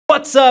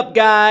What's up,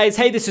 guys?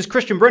 Hey, this is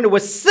Christian Brindle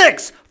with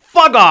 6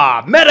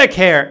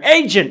 Medicare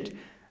Agent,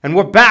 and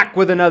we're back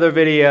with another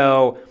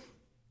video.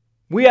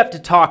 We have to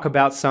talk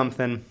about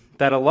something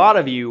that a lot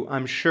of you,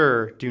 I'm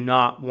sure, do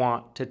not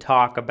want to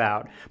talk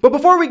about. But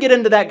before we get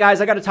into that,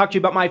 guys, I got to talk to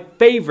you about my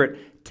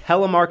favorite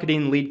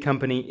telemarketing lead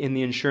company in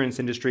the insurance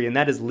industry, and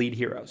that is Lead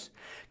Heroes.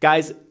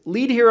 Guys,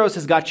 Lead Heroes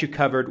has got you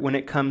covered when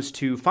it comes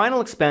to final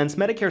expense,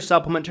 Medicare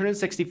supplement, turn in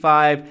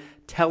 65,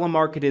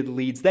 telemarketed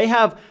leads. They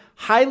have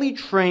highly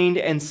trained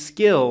and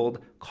skilled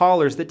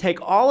callers that take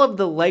all of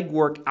the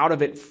legwork out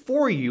of it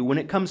for you when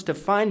it comes to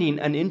finding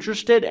an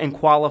interested and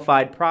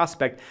qualified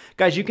prospect.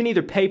 Guys, you can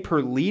either pay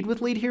per lead with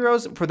Lead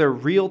Heroes for their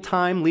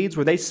real-time leads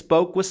where they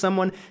spoke with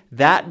someone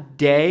that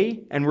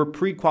day and were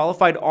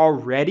pre-qualified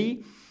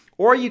already,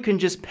 or you can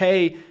just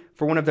pay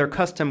for one of their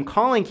custom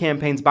calling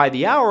campaigns by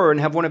the hour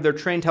and have one of their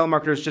trained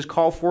telemarketers just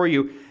call for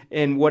you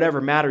in whatever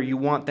matter you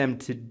want them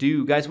to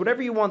do. Guys,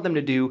 whatever you want them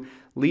to do,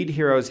 Lead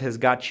Heroes has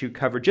got you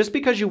covered. Just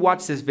because you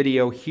watch this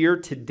video here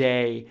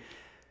today,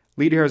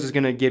 Lead Heroes is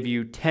going to give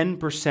you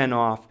 10%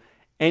 off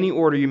any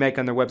order you make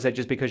on their website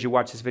just because you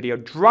watch this video.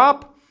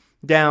 Drop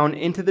down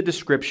into the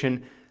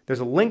description. There's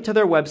a link to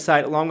their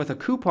website along with a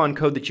coupon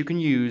code that you can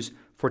use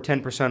for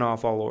 10%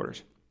 off all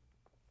orders.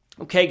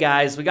 Okay,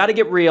 guys, we got to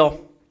get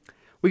real.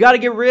 We got to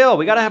get real.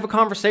 We got to have a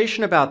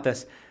conversation about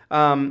this.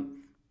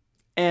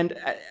 And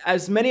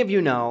as many of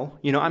you know,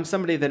 I'm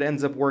somebody that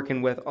ends up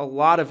working with a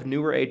lot of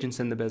newer agents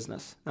in the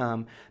business.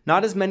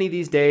 Not as many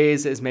these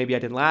days as maybe I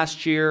did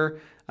last year.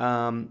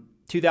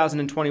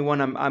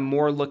 2021, I'm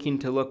more looking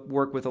to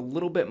work with a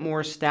little bit more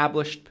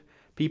established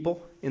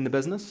people in the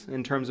business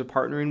in terms of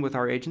partnering with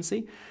our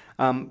agency.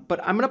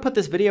 But I'm going to put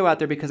this video out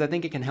there because I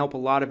think it can help a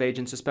lot of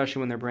agents, especially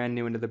when they're brand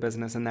new into the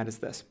business, and that is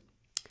this.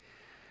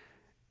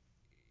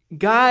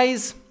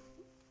 Guys,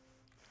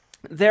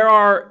 there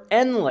are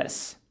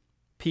endless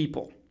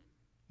people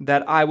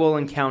that I will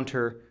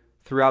encounter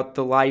throughout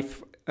the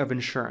life of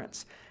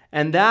insurance.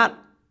 And that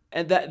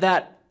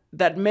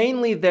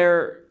mainly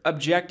their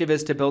objective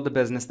is to build a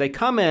business. They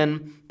come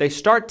in, they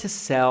start to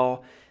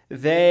sell,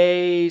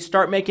 they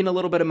start making a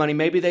little bit of money.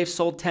 Maybe they've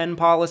sold 10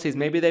 policies.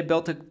 Maybe they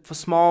built a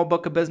small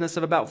book of business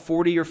of about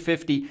 40 or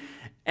 50.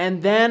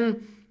 And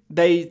then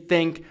they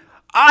think,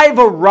 I've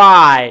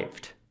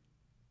arrived.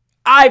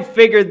 I've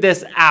figured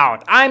this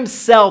out. I'm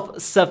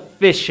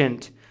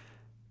self-sufficient.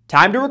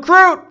 Time to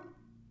recruit.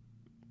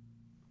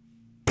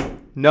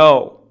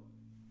 No.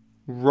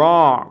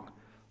 Wrong.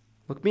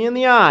 Look me in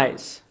the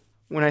eyes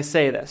when I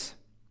say this.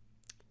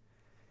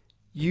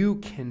 You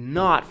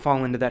cannot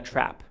fall into that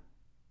trap,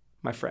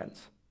 my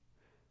friends.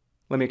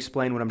 Let me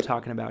explain what I'm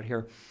talking about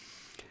here.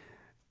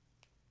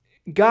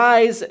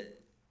 Guys,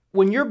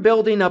 when you're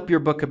building up your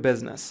book of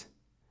business,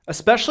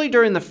 especially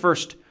during the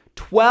first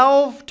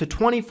 12 to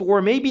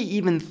 24, maybe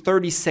even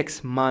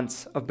 36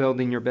 months of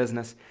building your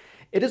business,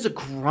 it is a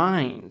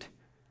grind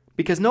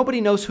because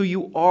nobody knows who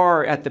you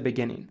are at the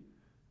beginning.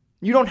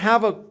 You don't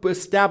have a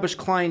established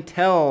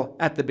clientele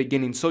at the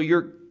beginning, so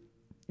you're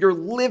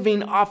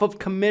living off of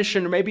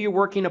commission, or maybe you're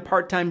working a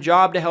part-time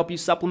job to help you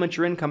supplement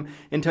your income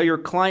until your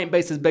client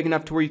base is big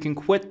enough to where you can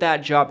quit that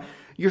job.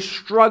 You're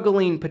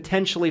struggling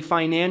potentially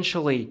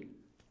financially.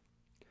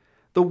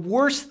 The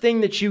worst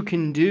thing that you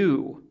can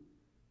do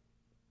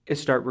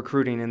is start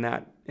recruiting in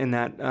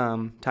that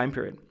time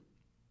period.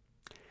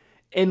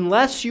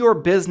 Unless your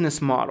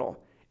business model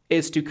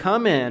is to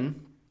come in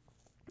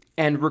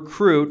and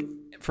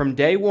recruit from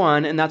day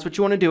one, and that's what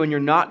you want to do, and you're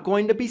not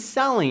going to be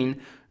selling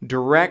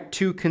direct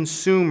to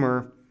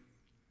consumer,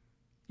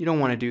 you don't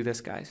want to do this,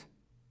 guys.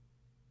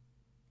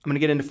 I'm going to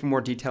get into more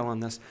detail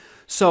on this.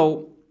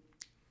 So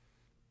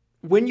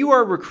when you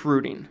are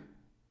recruiting,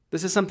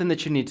 this is something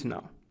that you need to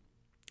know.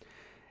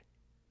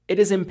 It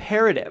is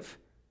imperative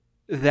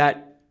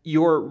that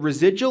your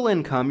residual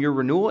income, your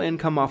renewal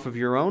income off of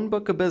your own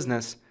book of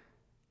business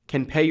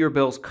can pay your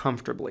bills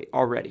comfortably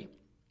already.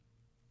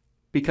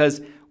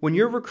 Because when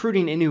you're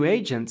recruiting in new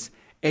agents,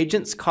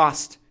 agents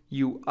cost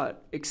you an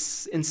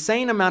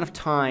insane amount of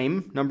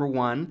time, number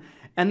one,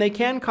 and they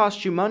can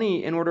cost you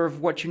money in order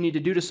of what you need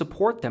to do to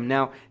support them.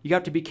 Now, you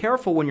have to be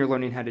careful when you're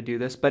learning how to do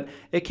this, but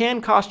it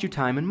can cost you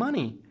time and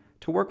money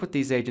to work with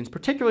these agents,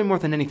 particularly more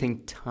than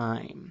anything,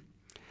 time.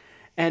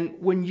 And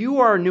when you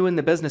are new in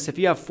the business, if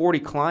you have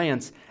 40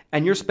 clients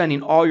and you're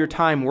spending all your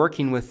time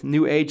working with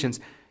new agents,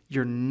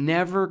 you're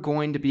never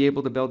going to be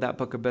able to build that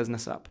book of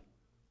business up.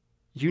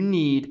 You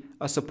need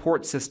a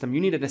support system.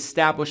 You need an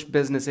established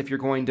business if you're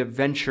going to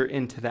venture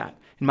into that,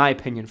 in my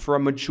opinion, for a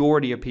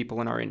majority of people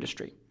in our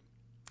industry.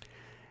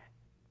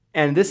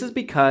 And this is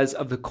because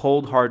of the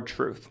cold, hard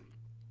truth.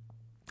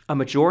 A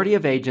majority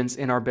of agents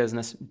in our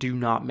business do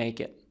not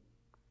make it.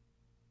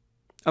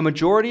 A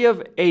majority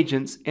of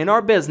agents in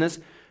our business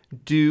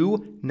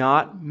do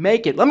not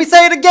make it. Let me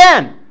say it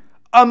again.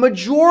 A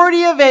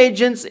majority of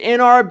agents in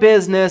our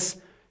business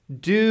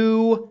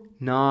do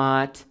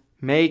not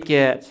make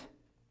it.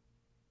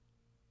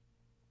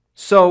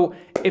 So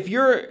if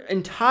your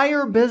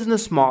entire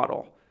business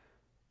model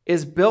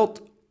is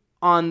built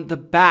on the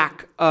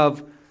back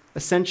of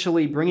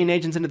essentially bringing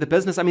agents into the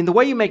business. I mean, the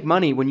way you make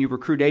money when you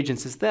recruit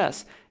agents is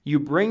this. You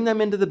bring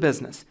them into the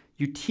business.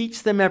 You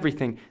teach them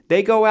everything.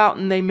 They go out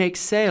and they make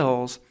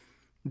sales.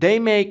 They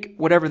make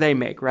whatever they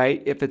make,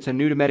 right? If it's a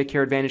new to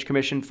Medicare Advantage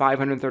commission,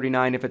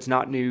 $539. If it's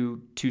not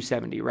new,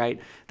 $270,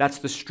 right? That's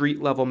the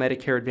street level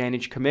Medicare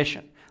Advantage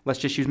commission. Let's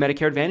just use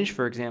Medicare Advantage,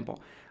 for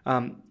example.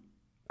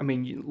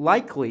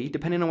 Likely,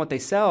 depending on what they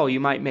sell, you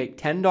might make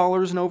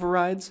 $10 in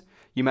overrides.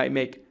 You might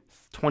make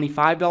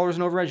 $25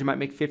 in overrides. You might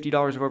make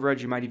 $50 of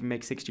overrides. You might even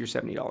make $60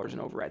 or $70 in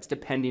overrides,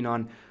 depending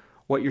on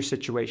what your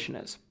situation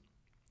is.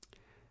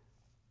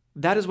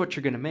 That is what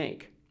you're going to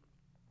make.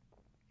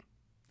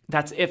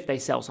 That's if they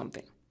sell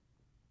something.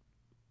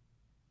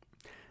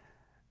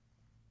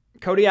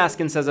 Cody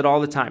Askin says it all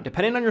the time.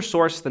 Depending on your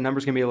source, the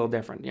number's going to be a little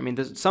different. I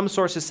mean, some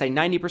sources say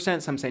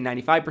 90%, some say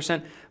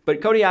 95%,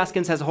 but Cody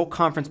Askins has a whole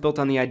conference built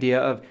on the idea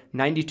of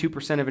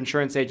 92% of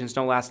insurance agents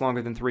don't last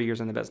longer than 3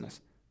 years in the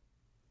business.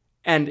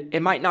 And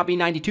it might not be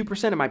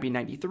 92%, it might be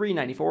 93,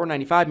 94,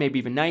 95, maybe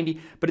even 90,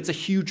 but it's a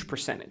huge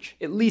percentage.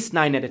 At least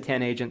 9 out of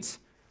 10 agents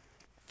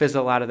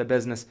fizzle out of the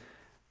business.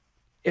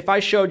 If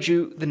I showed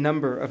you the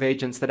number of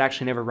agents that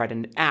actually never write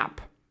an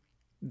app,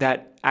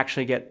 that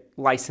actually get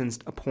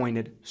licensed,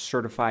 appointed,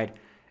 certified,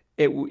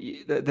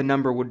 the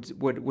number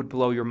would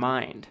blow your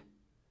mind.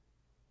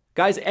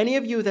 Guys, any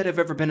of you that have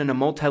ever been in a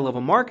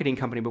multi-level marketing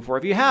company before,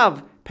 if you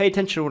have, pay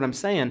attention to what I'm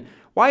saying.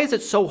 Why is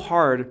it so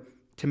hard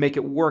to make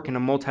it work in a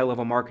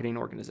multi-level marketing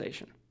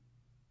organization?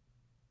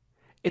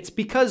 It's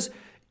because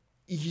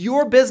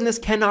your business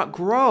cannot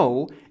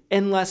grow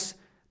unless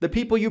the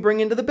people you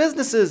bring into the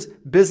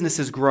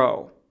businesses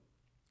grow.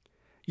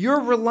 You're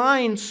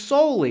relying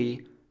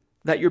solely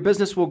that your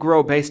business will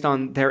grow based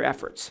on their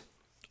efforts,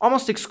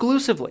 almost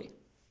exclusively.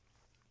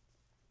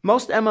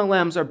 Most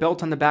MLMs are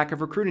built on the back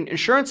of recruiting.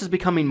 Insurance is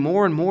becoming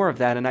more and more of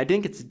that, and I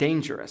think it's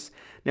dangerous.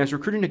 Now, is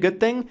recruiting a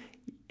good thing?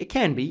 It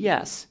can be,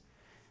 yes.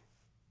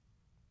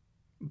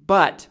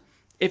 But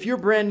if you're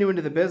brand new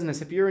into the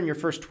business, if you're in your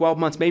first 12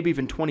 months, maybe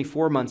even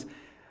 24 months,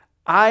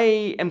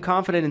 I am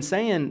confident in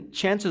saying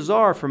chances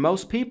are for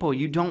most people,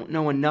 you don't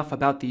know enough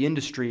about the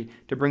industry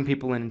to bring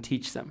people in and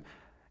teach them.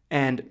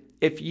 And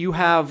if you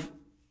have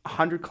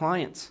 100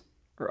 clients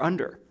or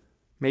under,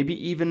 maybe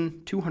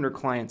even 200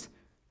 clients,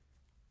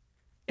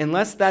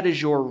 unless that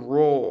is your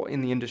role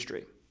in the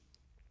industry,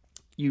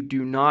 you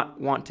do not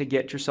want to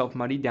get yourself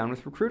muddied down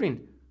with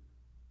recruiting.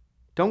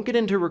 Don't get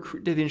into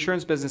the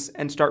insurance business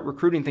and start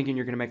recruiting thinking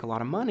you're going to make a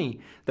lot of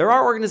money. There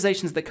are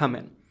organizations that come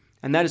in,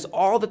 and that is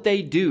all that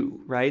they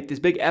do, right?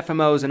 These big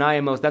FMOs and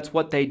IMOs, that's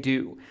what they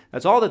do.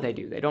 That's all that they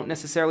do. They don't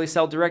necessarily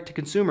sell direct to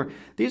consumer.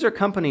 These are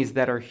companies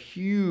that are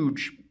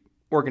huge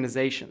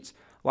organizations.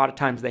 A lot of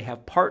times they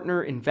have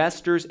partner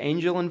investors,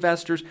 angel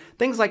investors,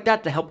 things like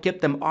that to help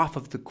get them off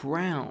of the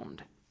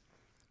ground.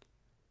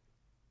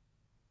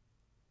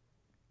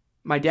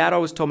 My dad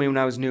always told me when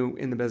I was new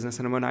in the business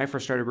and when I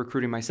first started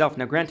recruiting myself.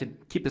 Now, granted,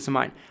 keep this in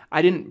mind,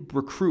 I didn't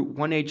recruit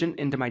one agent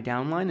into my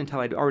downline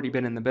until I'd already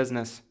been in the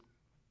business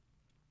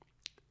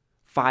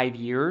 5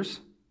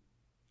 years.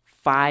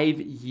 5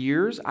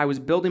 years. I was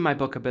building my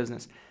book of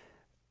business.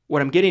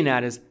 What I'm getting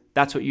at is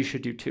that's what you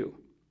should do too,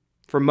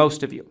 for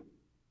most of you.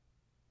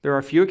 There are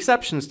a few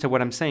exceptions to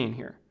what I'm saying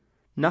here.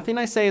 Nothing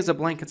I say is a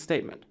blanket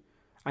statement.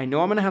 I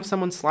know I'm going to have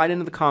someone slide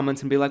into the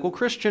comments and be like, well,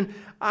 Christian,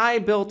 I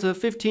built a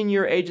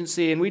 15-year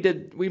agency and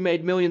we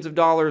made millions of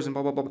dollars and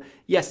blah, blah, blah.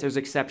 Yes, there's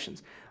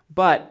exceptions.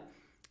 But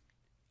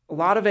a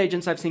lot of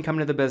agents I've seen come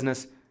into the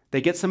business,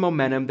 they get some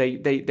momentum.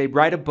 They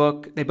write a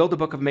book. They build a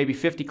book of maybe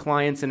 50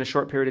 clients in a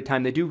short period of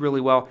time. They do really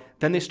well.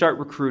 Then they start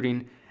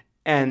recruiting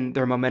and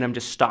their momentum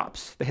just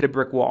stops. They hit a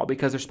brick wall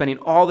because they're spending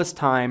all this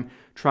time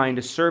trying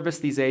to service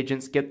these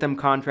agents, get them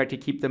contracted,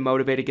 keep them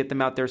motivated, get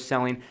them out there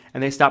selling,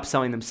 and they stop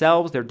selling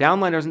themselves. Their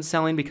downline isn't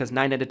selling because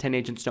 9 out of 10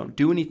 agents don't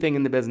do anything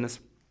in the business.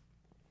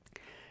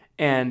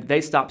 And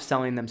they stop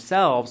selling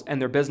themselves,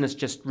 and their business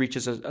just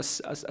reaches a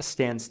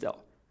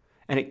standstill.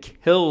 And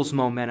it kills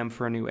momentum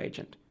for a new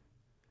agent.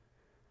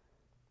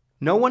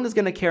 No one is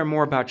going to care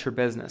more about your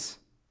business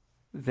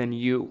than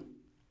you.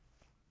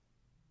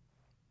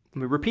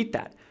 Let me repeat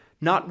that.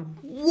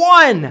 Not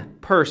one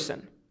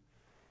person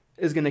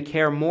is going to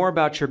care more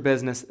about your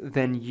business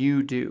than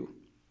you do.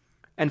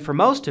 And for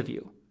most of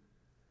you,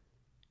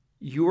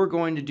 you are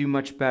going to do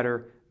much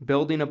better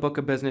building a book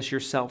of business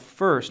yourself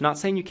first. Not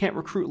saying you can't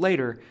recruit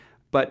later,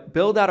 but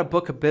build out a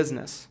book of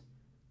business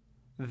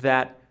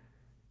that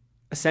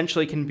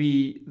essentially can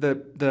be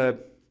the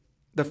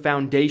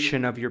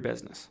foundation of your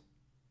business.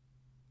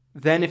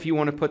 Then if you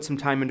want to put some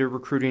time into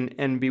recruiting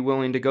and be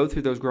willing to go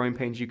through those growing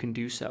pains, you can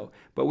do so.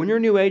 But when you're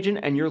a new agent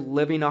and you're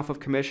living off of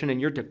commission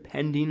and you're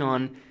depending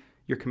on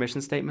your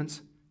commission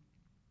statements,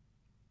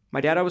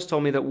 my dad always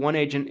told me that one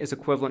agent is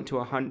equivalent to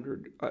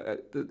 100.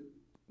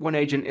 One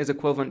agent is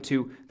equivalent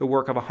to the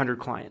work of 100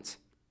 clients.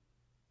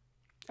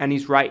 And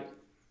he's right.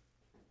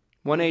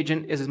 One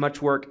agent is as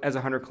much work as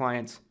 100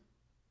 clients.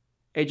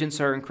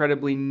 Agents are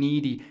incredibly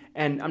needy.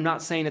 And I'm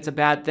not saying it's a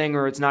bad thing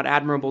or it's not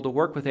admirable to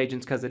work with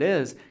agents, because it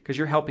is, because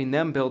you're helping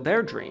them build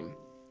their dream.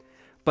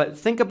 But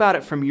think about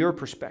it from your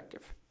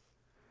perspective.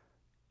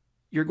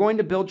 you're going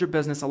to build your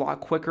business a lot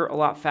quicker, a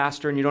lot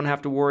faster, and you don't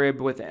have to worry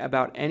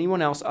about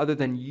anyone else other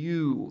than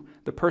you,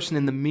 the person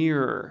in the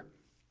mirror,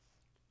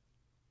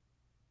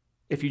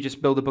 if you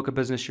just build a book of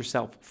business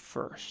yourself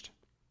first.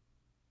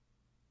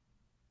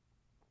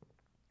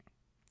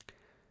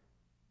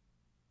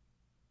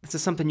 This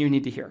is something you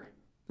need to hear.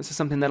 This is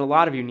something that a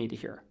lot of you need to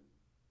hear.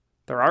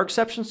 There are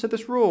exceptions to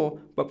this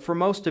rule, but for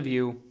most of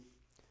you,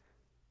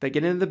 they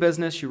get into the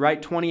business, you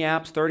write 20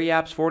 apps, 30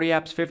 apps, 40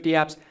 apps, 50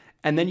 apps,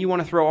 and then you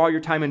want to throw all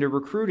your time into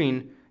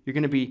recruiting, you're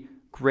going to be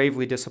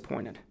gravely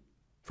disappointed.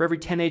 For every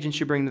 10 agents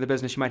you bring into the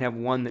business, you might have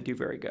one that do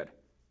very good.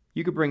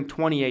 You could bring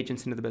 20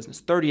 agents into the business,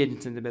 30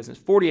 agents into the business,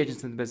 40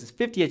 agents into the business,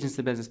 50 agents into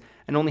the business,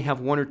 and only have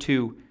one or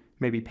two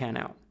maybe pan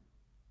out.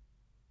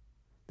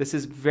 This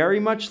is very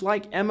much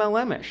like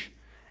MLM-ish.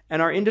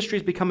 And our industry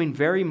is becoming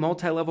very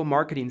multi-level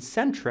marketing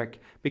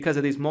centric because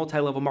of these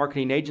multi-level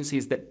marketing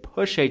agencies that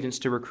push agents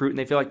to recruit and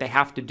they feel like they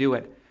have to do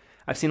it.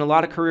 I've seen a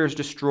lot of careers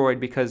destroyed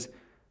because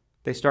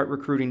they start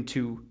recruiting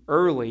too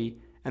early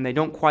and they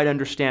don't quite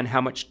understand how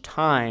much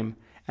time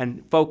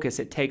and focus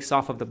it takes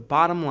off of the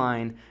bottom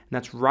line, and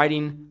that's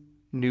writing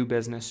new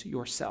business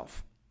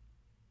yourself.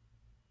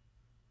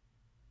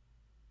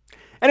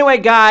 Anyway,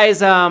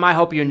 guys, I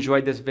hope you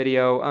enjoyed this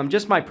video.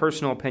 Just my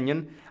personal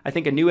opinion. I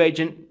think a new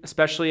agent,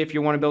 especially if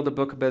you want to build a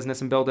book of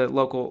business and build a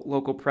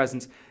local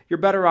presence, you're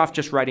better off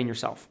just writing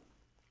yourself.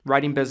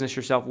 Writing business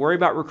yourself. Worry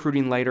about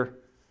recruiting later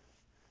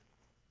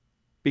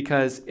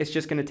because it's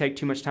just going to take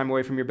too much time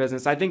away from your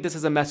business. I think this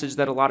is a message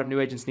that a lot of new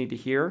agents need to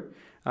hear.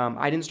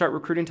 I didn't start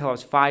recruiting until I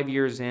was 5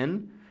 years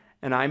in,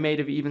 and I may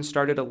have even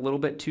started a little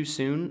bit too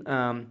soon.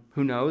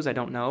 Who knows? I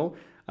don't know.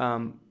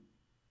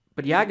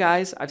 But yeah,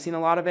 guys, I've seen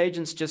a lot of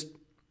agents just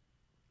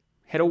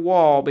hit a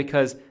wall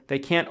because they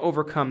can't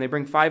overcome. They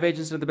bring 5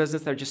 agents into the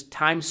business. They're just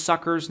time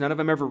suckers. None of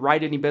them ever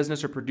write any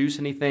business or produce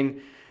anything.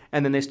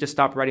 And then they just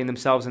stop writing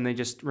themselves and they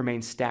just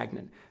remain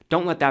stagnant.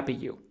 Don't let that be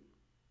you.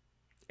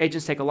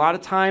 Agents take a lot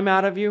of time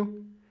out of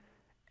you,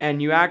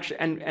 and you actually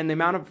and the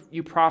amount of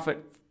you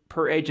profit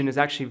per agent is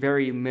actually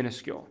very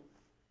minuscule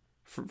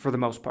for the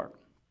most part.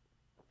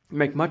 You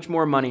make much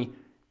more money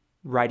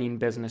writing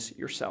business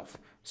yourself.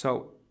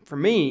 So for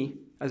me,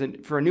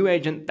 for a new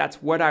agent,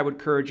 that's what I would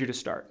encourage you to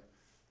start.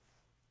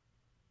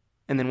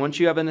 And then once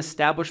you have an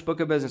established book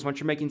of business,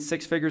 once you're making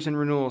 6 figures in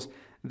renewals,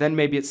 then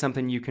maybe it's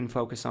something you can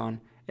focus on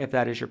if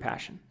that is your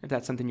passion, if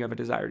that's something you have a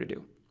desire to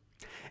do.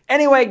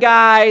 Anyway,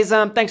 guys,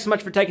 thanks so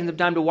much for taking some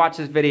time to watch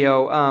this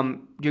video.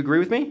 Do you agree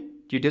with me?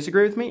 Do you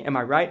disagree with me? Am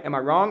I right? Am I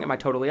wrong? Am I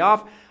totally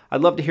off?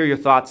 I'd love to hear your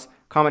thoughts.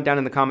 Comment down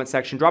in the comment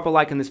section. Drop a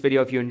like on this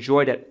video if you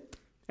enjoyed it.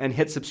 And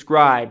hit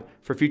subscribe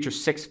for future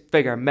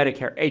 6-figure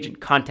Medicare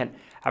agent content.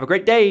 Have a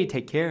great day.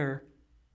 Take care.